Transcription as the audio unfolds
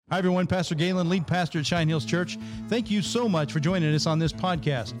Hi, everyone. Pastor Galen, lead pastor at Cheyenne Hills Church. Thank you so much for joining us on this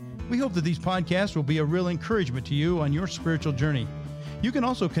podcast. We hope that these podcasts will be a real encouragement to you on your spiritual journey. You can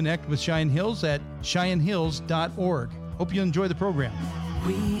also connect with Cheyenne Hills at CheyenneHills.org. Hope you enjoy the program.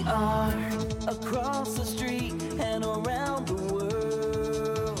 We are across the street and around the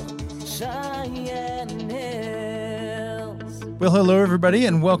world, Cheyenne Hills. Well, hello, everybody,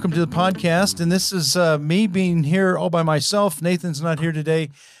 and welcome to the podcast. And this is me being here all by myself. Nathan's not here today.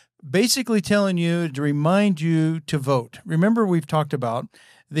 Basically telling you to remind you to vote. Remember, we've talked about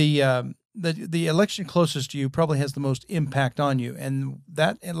the election closest to you probably has the most impact on you, and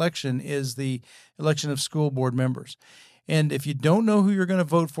that election is the election of school board members. And if you don't know who you're going to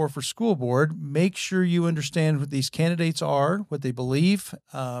vote for school board, make sure you understand what these candidates are, what they believe,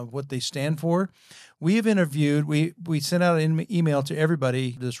 what they stand for. We have interviewed, we sent out an email to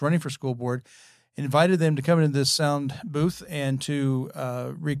everybody that's running for school board, invited them to come into this sound booth and to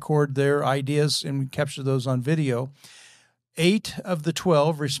record their ideas and capture those on video. 8 of the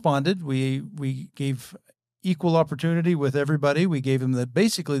 12 responded. We gave equal opportunity with everybody. We gave them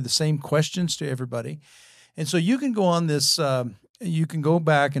basically the same questions to everybody. And so you can go on this, you can go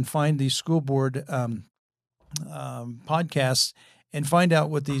back and find these school board podcasts and find out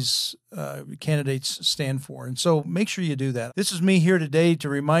what these candidates stand for. And so make sure you do that. This is me here today to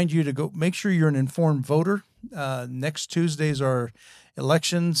remind you to go make sure you're an informed voter. Next Tuesdays are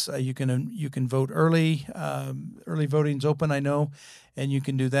elections. You can vote early. Early voting's open, I know, and you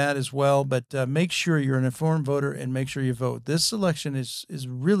can do that as well. But make sure you're an informed voter and make sure you vote. This election is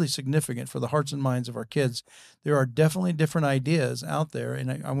really significant for the hearts and minds of our kids. There are definitely different ideas out there,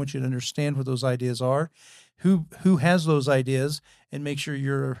 and I want you to understand what those ideas are, who has those ideas, and make sure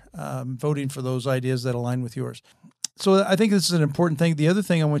you're voting for those ideas that align with yours. So I think this is an important thing. The other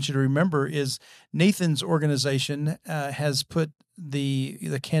thing I want you to remember is Nathan's organization has put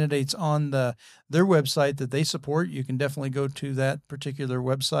the candidates on their website that they support. You can definitely go to that particular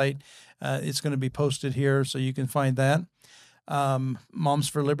website. It's going to be posted here, so you can find that. Moms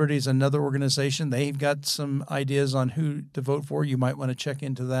for Liberty is another organization. They've got some ideas on who to vote for. You might want to check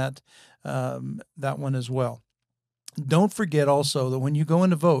into that one as well. Don't forget also that when you go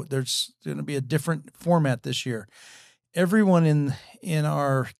in to vote, there's going to be a different format this year. Everyone in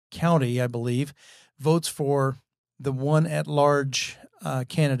our county, I believe, votes for the one at-large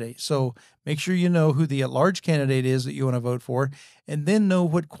candidate. So make sure you know who the at-large candidate is that you want to vote for, and then know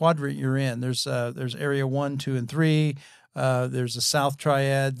what quadrant you're in. There's area 1, 2, and 3. There's the South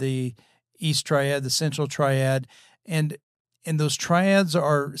Triad, the East Triad, the Central Triad, and those triads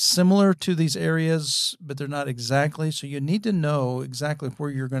are similar to these areas, but they're not exactly. So you need to know exactly where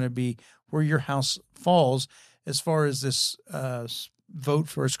you're going to be, where your house falls as far as this vote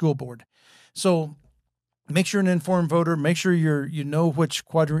for a school board. So make sure you're an informed voter. Make sure you know which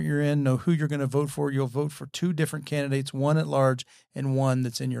quadrant you're in, know who you're going to vote for. You'll vote for 2 different candidates, one at large and one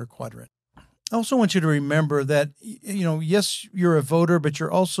that's in your quadrant. I also want you to remember that, yes, you're a voter, but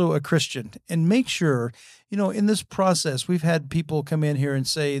you're also a Christian. And make sure, in this process, we've had people come in here and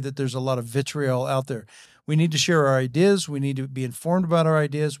say that there's a lot of vitriol out there. We need to share our ideas. We need to be informed about our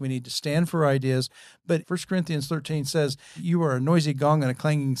ideas. We need to stand for ideas. But 1 Corinthians 13 says, you are a noisy gong and a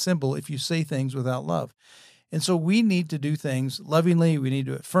clanging cymbal if you say things without love. And so we need to do things lovingly. We need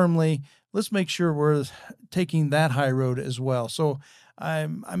to do it firmly. Let's make sure we're taking that high road as well. So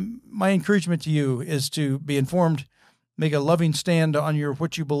my encouragement to you is to be informed, make a loving stand on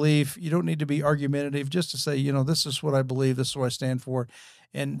what you believe. You don't need to be argumentative, just to say, this is what I believe, this is what I stand for,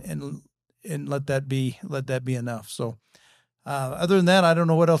 and let that be enough. So other than that, I don't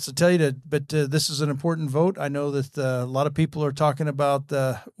know what else to tell you, but this is an important vote. I know that a lot of people are talking about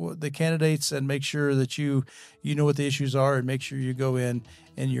the candidates, and make sure that you know what the issues are, and make sure you go in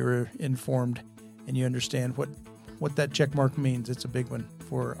and you're informed and you understand what that check mark means. It's a big one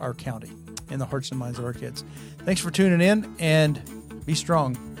for our county and the hearts and minds of our kids. Thanks for tuning in, and be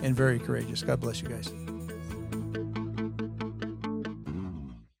strong and very courageous. God bless you guys.